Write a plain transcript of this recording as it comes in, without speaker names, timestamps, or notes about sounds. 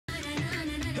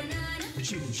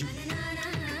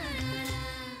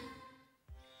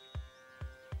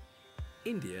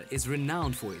India is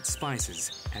renowned for its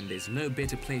spices, and there's no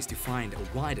better place to find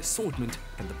a wide assortment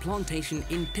than the plantation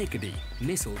in Thekkady,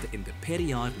 nestled in the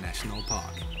Periyar National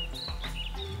Park.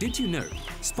 Did you know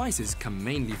spices come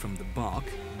mainly from the bark,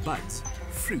 buds,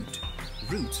 fruit,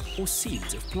 roots or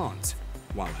seeds of plants,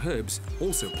 while herbs,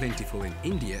 also plentiful in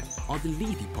India, are the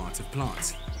leafy parts of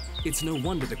plants. It's no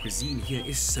wonder the cuisine here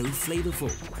is so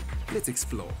flavorful. Let's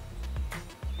explore.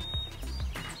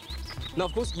 Now,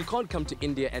 of course, you can't come to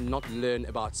India and not learn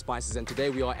about spices, and today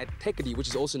we are at Thekkady, which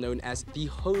is also known as the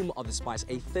home of the spice,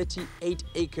 a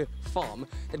 38-acre farm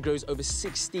that grows over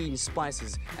 16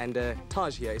 spices. And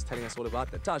Taj here is telling us all about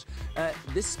that. Taj,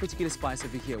 this particular spice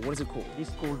over here, what is it called? It is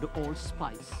called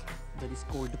allspice. That is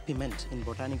called piment. In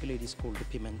botanically, it is called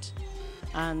piment.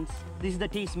 And this is the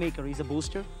taste maker, is a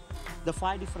booster. The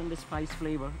 5 different spice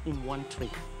flavor in one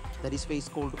tree. That is why it's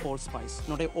called allspice.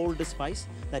 Not an old spice,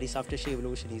 that is aftershave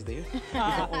lotion is there. It's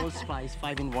an allspice,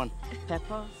 5 in 1.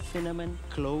 Pepper, cinnamon,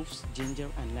 cloves, ginger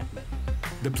and nutmeg.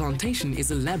 The plantation is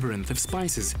a labyrinth of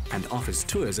spices and offers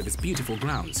tours of its beautiful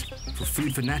grounds. For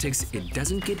food fanatics, it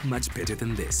doesn't get much better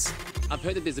than this. I've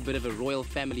heard that there's a bit of a royal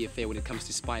family affair when it comes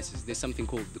to spices. There's something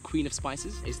called the Queen of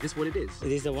Spices. Is this what it is?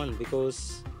 It is the one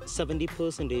because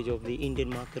 70% of the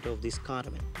Indian market of this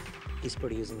cardamom is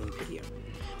produced in India.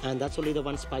 And that's only the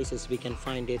one spices we can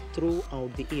find it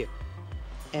throughout the year.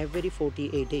 Every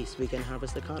 48 days we can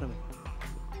harvest the cardamom.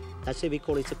 That's why we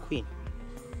call it a queen.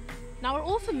 Now we're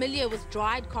all familiar with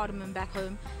dried cardamom back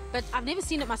home, but I've never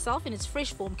seen it myself in its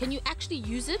fresh form. Can you actually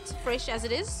use it fresh as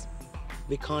it is?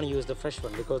 We can't use the fresh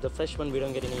one because the fresh one we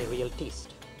don't get any real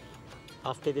taste.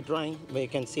 After the drying, we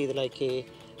can see like a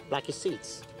blackish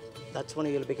seeds. That's when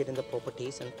you'll be getting the proper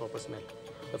taste and proper smell.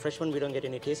 The fresh one we don't get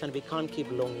any taste and we can't keep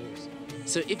long years.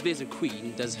 So if there's a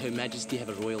queen, does Her Majesty have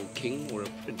a royal king or a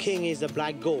prince? King is the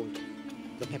black gold,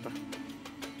 the pepper.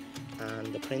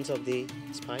 And the prince of the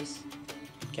spice,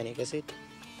 can you guess it?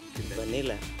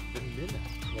 Vanilla. Vanilla.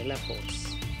 Vanilla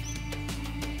pods.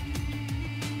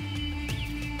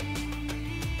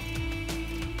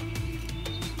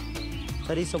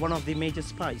 That is one of the major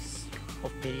spice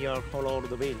of Periyar all over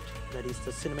the world. That is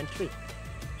the cinnamon tree.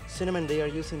 Cinnamon, they are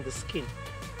using the skin,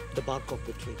 the bark of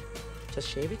the tree. Just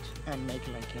shave it and make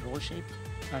it like a roll shape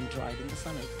and dry it in the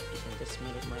sun. You can just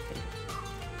smell it, my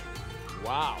favorite.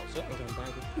 Wow. So, I don't buy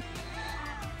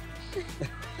it.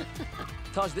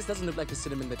 Taj, this doesn't look like the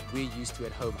cinnamon that we're used to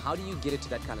at home. How do you get it to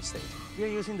that kind of state? We are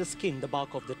using the skin, the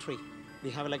bark of the tree.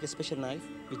 We have like a special knife.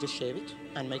 We just shave it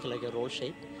and make it like a roll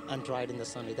shape and dry it in the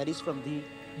sun. That is from the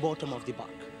bottom of the bark.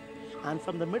 And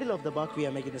from the middle of the bark, we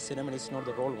are making the cinnamon. It's not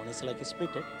the roll one. It's like a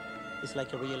split it. It's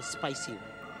like a real spicy one.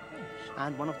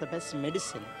 And one of the best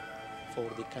medicine for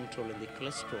the control in the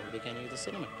cholesterol, we can use the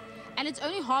cinnamon. And it's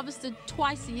only harvested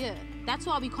twice a year. That's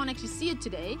why we can't actually see it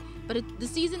today. But the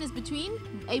season is between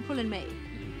April and May.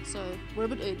 So we're a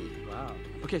bit early. Wow.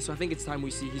 Okay, so I think it's time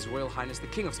we see His Royal Highness, the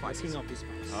King of Spices. King of the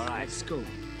spice. All right, let's go.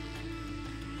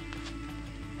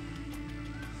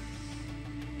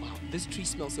 Wow, this tree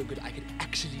smells so good, I could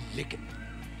actually lick it.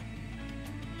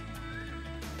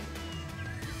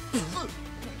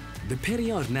 The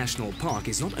Periyar National Park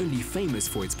is not only famous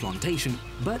for its plantation,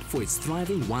 but for its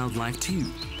thriving wildlife too.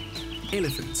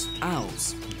 Elephants,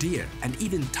 owls, deer, and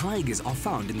even tigers are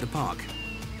found in the park.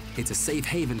 It's a safe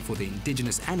haven for the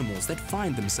indigenous animals that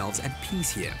find themselves at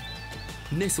peace here.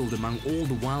 Nestled among all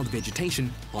the wild vegetation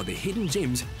are the hidden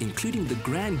gems, including the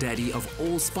granddaddy of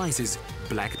all spices,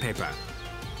 black pepper.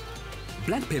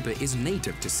 Black pepper is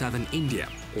native to southern India,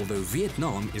 although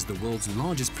Vietnam is the world's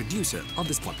largest producer of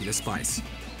this popular spice.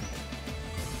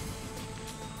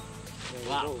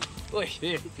 Wow. Oy,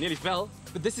 nearly fell.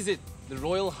 But this is it, the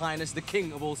Royal Highness, the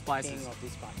King of all spices. King of the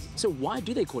spice. So why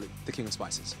do they call it the King of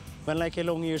Spices? Well, like a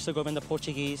long years ago when the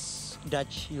Portuguese,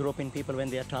 Dutch, European people, when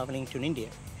they are traveling to India,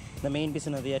 the main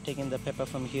business they are taking the pepper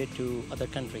from here to other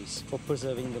countries for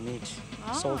preserving the meat,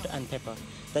 salt and pepper.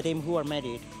 That time who are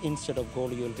married, instead of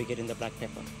gold, you will be getting the black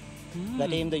pepper. That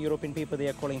time the European people, they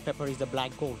are calling pepper is the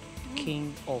black gold,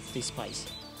 king of the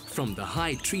spice. From the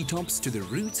high treetops to the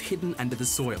roots hidden under the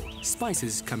soil,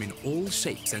 spices come in all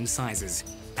shapes and sizes.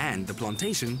 And the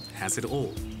plantation has it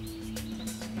all.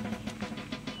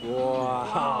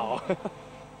 Wow!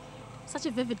 Such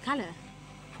a vivid color.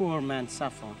 Poor man's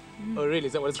saffron. Oh really?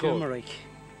 Is that what it's called? Turmeric.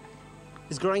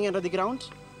 It's growing under the ground.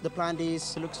 The plant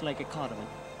looks like a cardamom,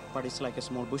 but it's like a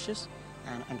small bushes.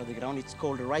 And under the ground, it's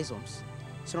called rhizomes.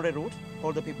 It's not a root.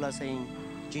 All the people are saying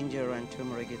ginger and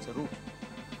turmeric, it's a root.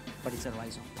 But it's a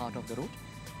rhizome, part of the root.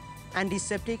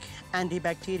 Antiseptic,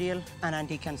 antibacterial, and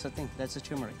anti-cancer thing. That's the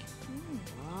turmeric.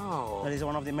 Wow. That is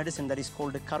one of the medicine that is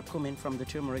called the curcumin from the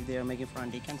turmeric they are making for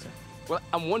anti-cancer. Well,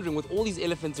 I'm wondering, with all these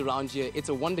elephants around here, it's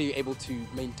a wonder you're able to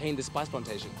maintain the spice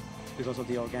plantation. Because of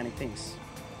the organic things.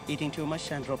 Eating too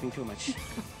much and dropping too much.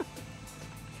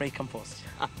 Free compost.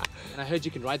 And I heard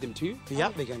you can ride them too? Yeah,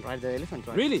 we can ride the elephant,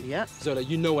 right? Really? Yeah. Zola,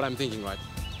 you know what I'm thinking, right?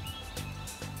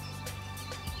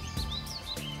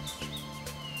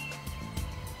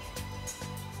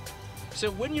 So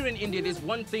when you're in India, there's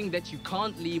one thing that you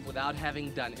can't leave without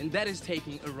having done, and that is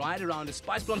taking a ride around a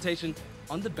spice plantation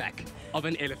on the back of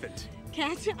an elephant.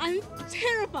 Kat, I'm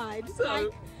terrified.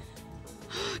 So,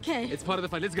 okay. it's part of the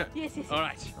fun. Let's go. Yes, yes. All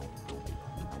right.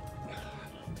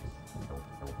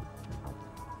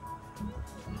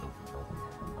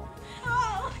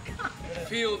 Oh, God.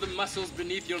 Feel the muscles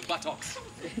beneath your buttocks.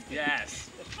 Yes.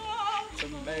 It's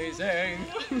amazing.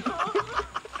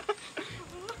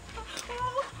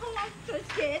 I'm so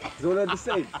scared. Zola, the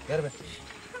same.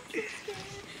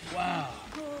 Wow.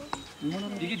 You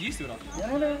get used to it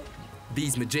after.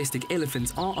 These majestic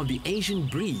elephants are of the Asian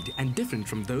breed and different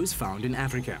from those found in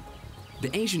Africa.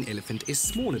 The Asian elephant is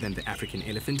smaller than the African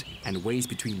elephant and weighs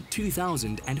between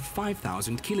 2,000 and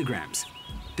 5,000 kilograms.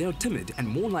 They are timid and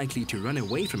more likely to run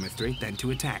away from a threat than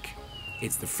to attack.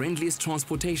 It's the friendliest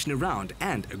transportation around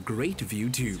and a great view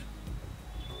too.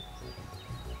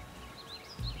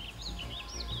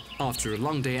 After a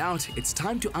long day out, it's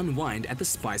time to unwind at the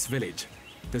Spice Village.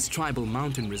 This tribal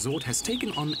mountain resort has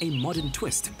taken on a modern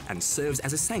twist and serves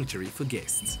as a sanctuary for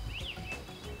guests.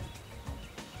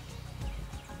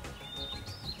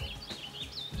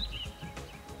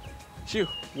 Phew,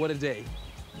 what a day.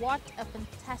 What a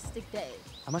fantastic day.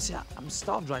 I must say, I'm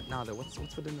starved right now though. What's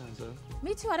for dinner, Zola?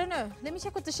 Me too, I don't know. Let me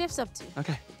check what the chef's up to.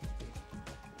 Okay.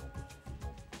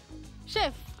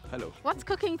 Chef, Hello. what's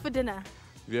cooking for dinner?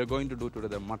 We are going to do today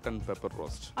the mutton pepper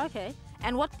roast. Okay.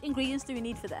 And what ingredients do we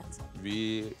need for that?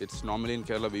 It's normally in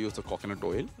Kerala we use the coconut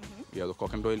oil. We have the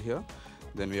coconut oil here.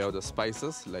 Then we have the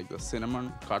spices like the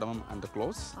cinnamon, cardamom and the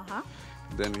cloves.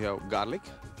 Then we have garlic,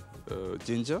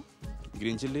 ginger,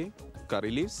 green chili,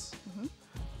 curry leaves,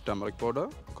 turmeric powder,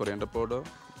 coriander powder,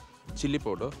 chili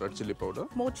powder, red chili powder.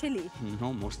 More chili.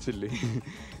 No, more chili.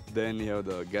 Then you have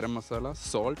the garam masala,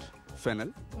 salt,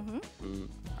 fennel,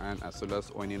 and as well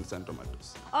as onions and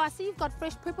tomatoes. Oh, I see you've got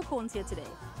fresh peppercorns here today.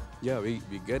 Yeah, we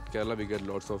get Kerala, we get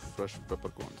lots of fresh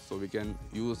peppercorns. So we can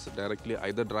use directly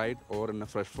either dried or in a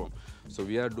fresh form. So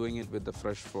we are doing it with the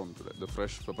fresh form today, the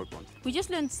fresh peppercorns. We just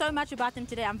learned so much about them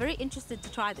today. I'm very interested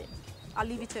to try them. I'll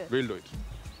leave you to it. We'll do it.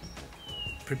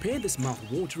 Prepare this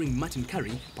mouth-watering mutton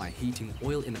curry by heating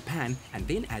oil in a pan and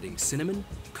then adding cinnamon,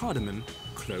 cardamom,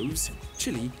 cloves,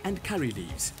 chili and curry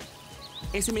leaves.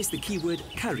 SMS the keyword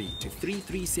curry to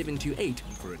 33728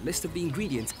 for a list of the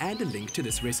ingredients and a link to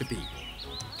this recipe.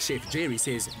 Chef Jerry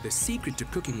says the secret to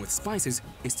cooking with spices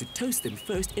is to toast them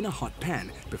first in a hot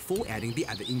pan before adding the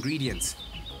other ingredients.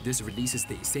 This releases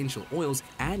the essential oils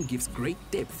and gives great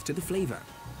depth to the flavor.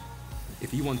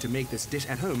 If you want to make this dish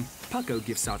at home, Paco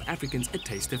gives South Africans a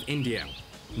taste of India.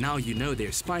 Now you know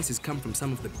their spices come from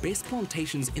some of the best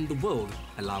plantations in the world,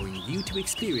 allowing you to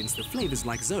experience the flavors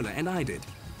like Zola and I did.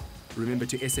 Remember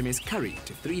to SMS curry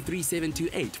to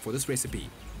 33728 for this recipe.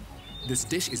 This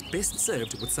dish is best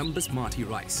served with some basmati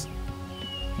rice.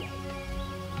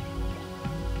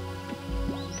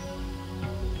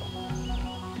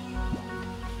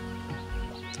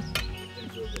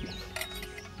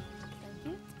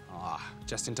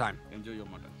 Just in time. Enjoy your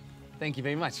mutton. Thank you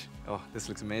very much. Oh, this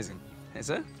looks amazing. Hey,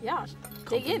 sir? Yeah, dig in.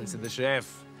 Compliments to the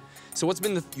chef. So what's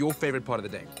been your favorite part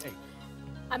of the day? Hey.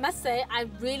 I must say, I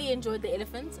really enjoyed the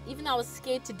elephants, even though I was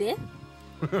scared to death.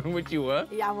 Which you were?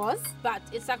 Yeah, I was. But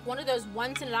it's like one of those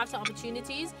once-in-a-lifetime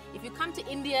opportunities. If you come to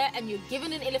India and you're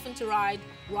given an elephant to ride,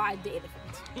 ride the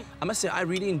elephant. I must say, I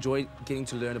really enjoyed getting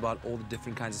to learn about all the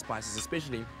different kinds of spices,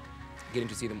 especially getting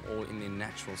to see them all in their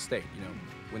natural state, you know,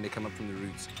 when they come up from the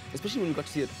roots. Especially when you got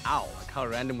to see an owl. Like, how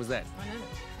random was that?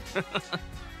 I know.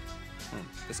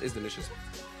 This is delicious.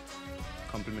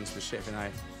 Compliments to the chef. And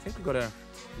I think we've got a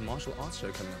martial arts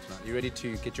show coming up tonight. You ready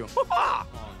to get your on?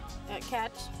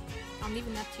 Kat, I'm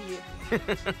leaving that to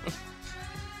you.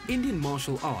 Indian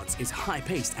martial arts is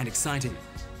high-paced and exciting.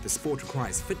 The sport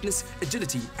requires fitness,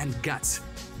 agility and guts.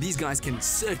 These guys can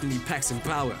certainly pack some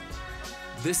power.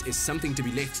 This is something to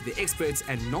be left to the experts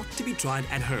and not to be tried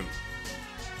at home.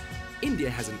 India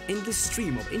has an endless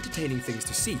stream of entertaining things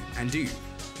to see and do.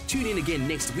 Tune in again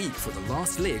next week for the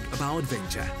last leg of our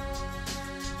adventure.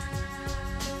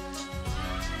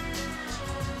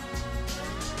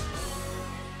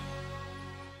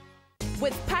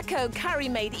 With Paco Curry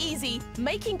Made Easy,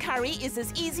 making curry is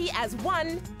as easy as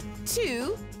 1,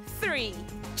 2, 3.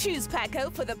 Choose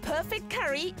Paco for the perfect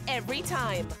curry every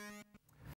time.